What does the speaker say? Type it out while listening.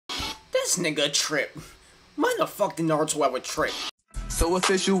This nigga trip. When the fuck did Naruto ever trip? So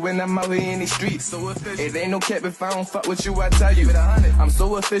official when I'm out here in these streets. So official. It ain't no cap if I don't fuck with you, I tell you. I'm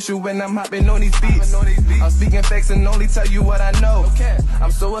so official when I'm hopping on these beats. I'm speaking facts and only tell you what I know.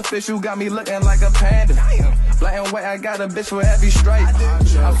 I'm so official, got me looking like a panda. Black and white, I got a bitch for every stripe.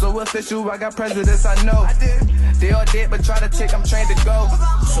 I'm so official, I got presidents I know. They all dead, but try to take, I'm trained to go.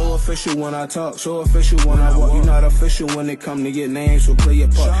 So official when I talk, so official when I walk. You not official when it come to get names, so play your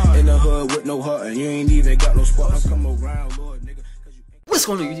part. In the hood with no heart, and you ain't even got no spot. I come around, Lord, nigga. What's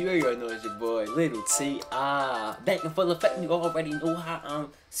going on, YouTube? You already know it's your boy, Little T. Back in full effect. You already know how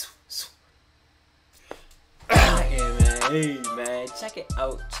yeah, man. Hey, man. Check it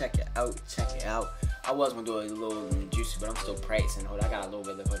out. Check it out. Check it out. I was gonna do a little juicy, but I'm still practicing. Hold on, I got a little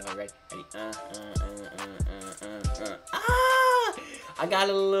bit of hold on, ready? I got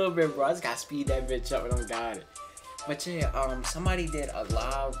a little bit, bro. I just gotta speed that bitch up and I got it. But yeah, somebody did a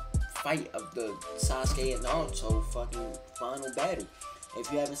live fight of the Sasuke and Naruto fucking final battle.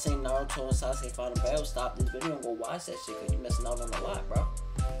 If you haven't seen Naruto and Sasuke final battle, stop this video and go watch that shit, cause you missing out on a lot, bro.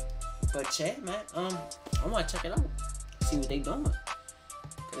 But yeah, man, I wanna check it out, see what they doing,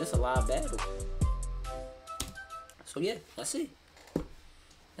 cause it's a live battle. So yeah, let's see.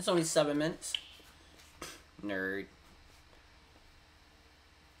 It's only 7 minutes. Nerd.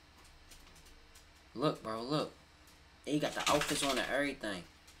 Look, bro, look. He got the outfits on and everything.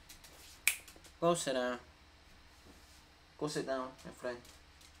 Go sit down. Go sit down, my friend.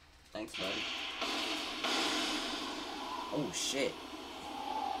 Thanks, buddy. Oh, shit.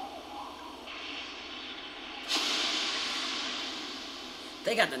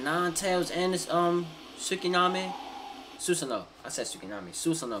 They got the 9 tails and this, Tsukinami. Susanoo. I said Tsukinami.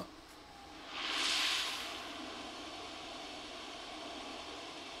 Susanoo.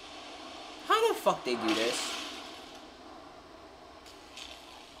 How the fuck they do this?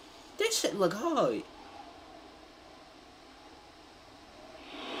 This shit look hard.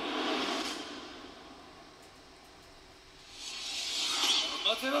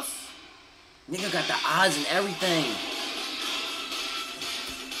 Nigga got the eyes and everything.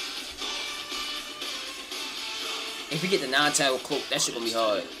 If you get the 9-tail cloak, that shit gonna be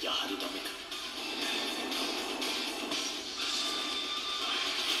hard.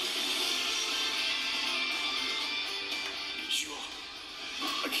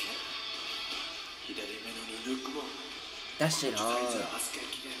 That shit hard.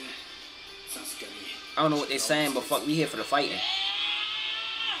 I don't know what they saying, but fuck, we here for the fighting.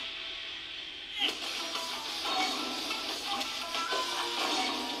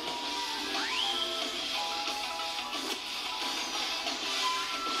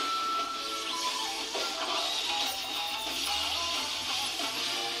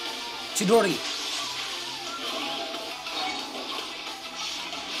 Chidori.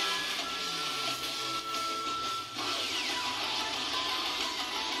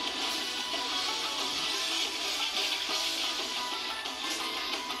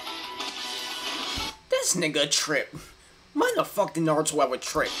 This nigga trip. When the fuck did Naruto ever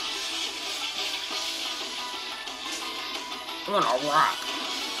trip? I'm on a rock.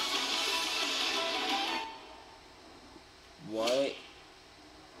 What?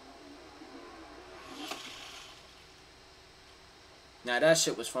 Nah, that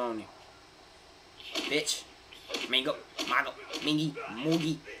shit was phony. Bitch. Mango, Mago, Mingy,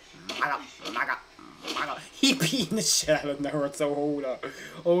 Moogie, Maga. He beating the shit out of Naruto. Hold up.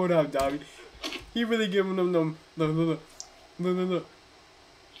 Hold up, Dobby. He really giving them Miga,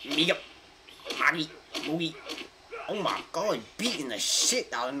 Magi, Moogie. Oh my god, beating the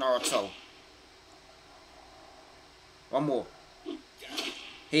shit out of Naruto. One more.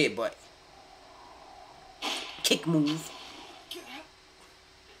 Headbutt. Kick move.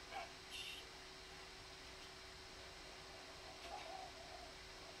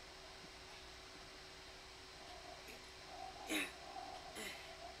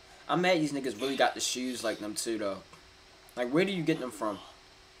 I'm mad these niggas really got the shoes like them too though. Like where do you get them from?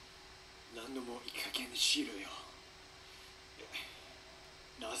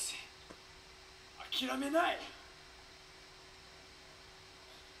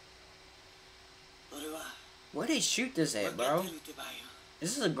 Where they shoot this at, bro?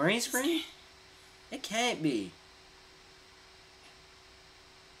 Is this a green screen? It can't be.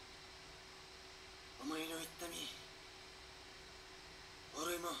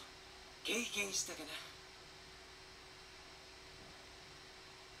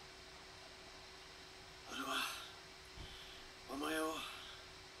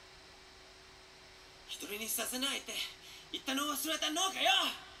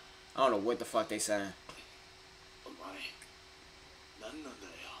 I don't know what the fuck they saying.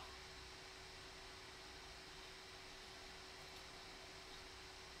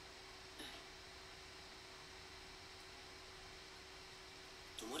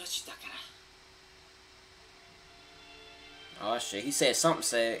 Oh shit, he said something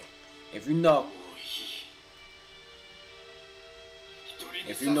said. If you know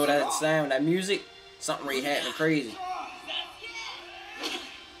that sound, that music, something really happening crazy.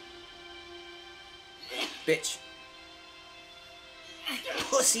 Bitch.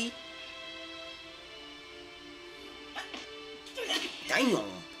 Pussy. Damn,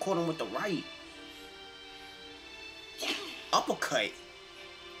 caught him with the right. Uppercut.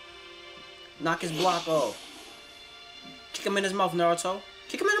 Knock his block off. Kick him in his mouth, Naruto.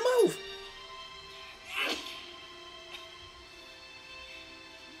 Kick him in the mouth.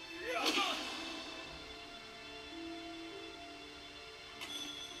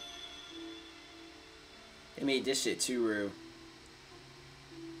 They made this shit too real.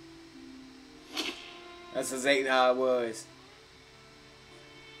 That's exactly how it was.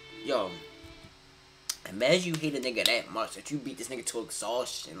 Yo, imagine you hate a nigga that much that you beat this nigga to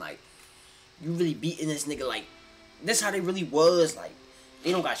exhaustion. Like, you really beating this nigga like, this how they really was. Like,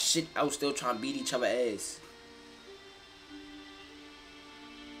 they don't got shit out, still trying to beat each other ass.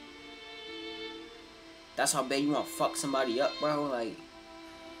 That's how bad you want to fuck somebody up, bro. Like,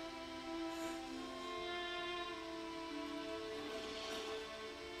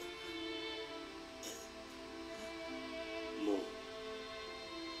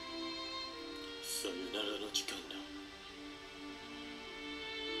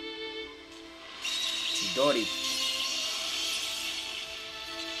 Chidori.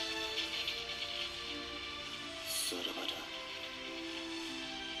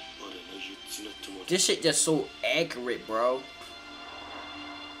 This shit just so accurate, bro.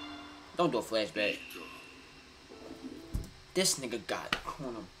 Don't do a flashback. This nigga got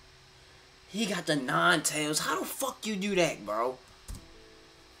on him. He got the 9 tails. How the fuck you do that, bro?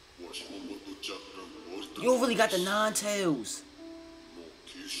 You really got the 9 tails.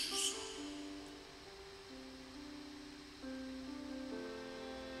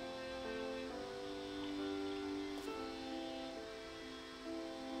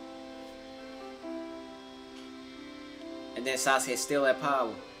 And then Sasuke still had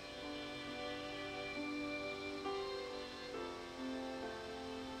power.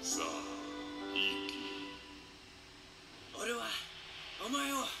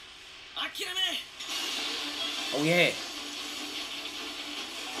 Oh yeah.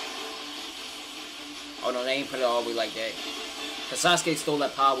 Oh no, they ain't put it all the way like that. Cause Sasuke stole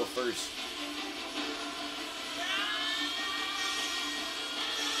that power first.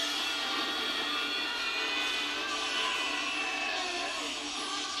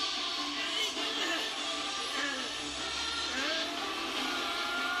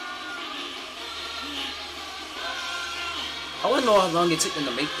 I wanna know how long it took them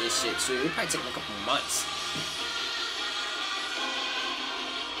to make this shit, so it probably took them a couple months.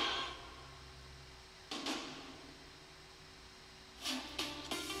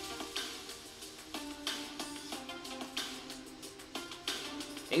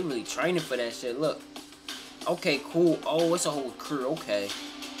 They really training for that shit, look. Okay, cool. Oh, it's a whole crew, okay.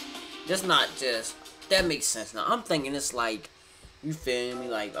 That's not just, that makes sense now. I'm thinking it's like, you feel me,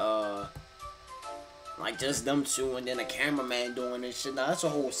 like just them two and then a cameraman doing this shit. Now that's a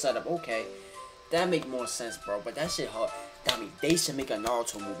whole setup. Okay, that make more sense, bro. But that shit hard. I mean, they should make a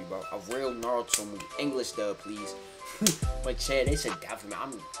Naruto movie, bro. A real Naruto movie. English dub, please. But yeah, they should definitely.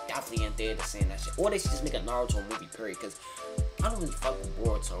 I'm definitely in theater saying that shit. Or they should just make a Naruto movie, period. Cause I don't really fuck with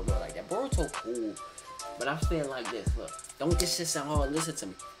Boruto, bro. Like that. Boruto cool. But I feel like this. Look, don't this shit sound hard. Listen to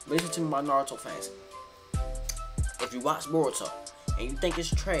me. Listen to me, my Naruto fans. If you watch Boruto and you think it's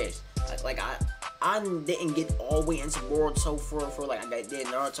trash, like I didn't get all the way into Boruto for like I did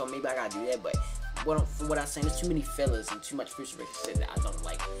Naruto. Maybe I gotta do that, but from what I'm saying, there's too many fillers and too much futuristic shit that I don't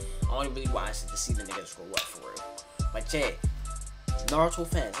like. I only really watch it to see the niggas grow up for real. But yeah, Naruto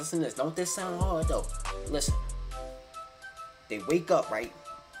fans, listen to this. Don't this sound hard though? Listen, they wake up, right?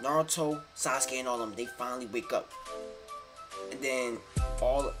 Naruto, Sasuke, and all of them, they finally wake up, and then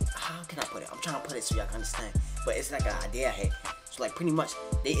how can I put it? I'm trying to put it so y'all can understand, but it's like an idea I had. So like pretty much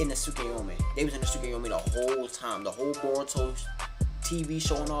they in the Tsukuyomi. They was in the Tsukuyomi the whole time. The whole Boruto TV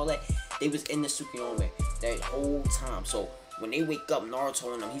show and all that. They was in the Tsukuyomi that whole time. So when they wake up,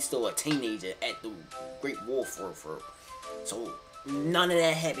 Naruto and them, he's still a teenager at the Great War for. So none of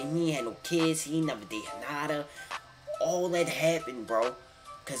that happened. He ain't had no kids. He never did nada. All that happened, bro,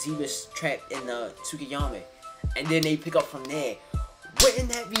 cause he was trapped in the Tsukuyomi. And then they pick up from there. Wouldn't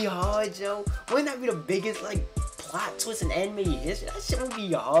that be hard, Joe? Wouldn't that be the biggest like plot twist in anime history? That shit would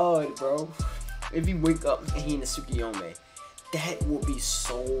be hard, bro. If you wake up and he in the Tsukuyomi, that would be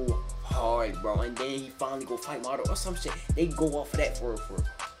so hard, bro. And then he finally go fight Naruto or some shit. They go off of that for.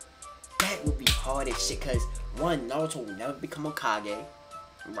 hard as shit, cause one, Naruto will never become a Kage,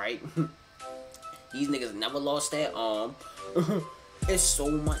 right? These niggas never lost their arm. There's so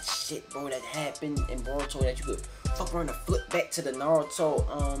much shit, bro, that happened in Boruto that you could fuck around and flip back to the Naruto,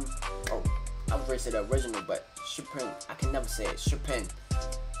 oh, I was ready to say the original, but Shippuden, I can never say it, Shippuden.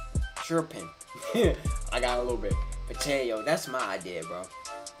 I got a little bit. But yeah, yo, that's my idea, bro.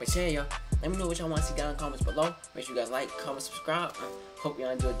 But yeah, yo, let me know what y'all want to see down in the comments below. Make sure you guys like, comment, subscribe. Hope y'all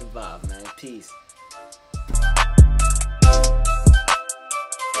enjoyed the vibe, man. Peace.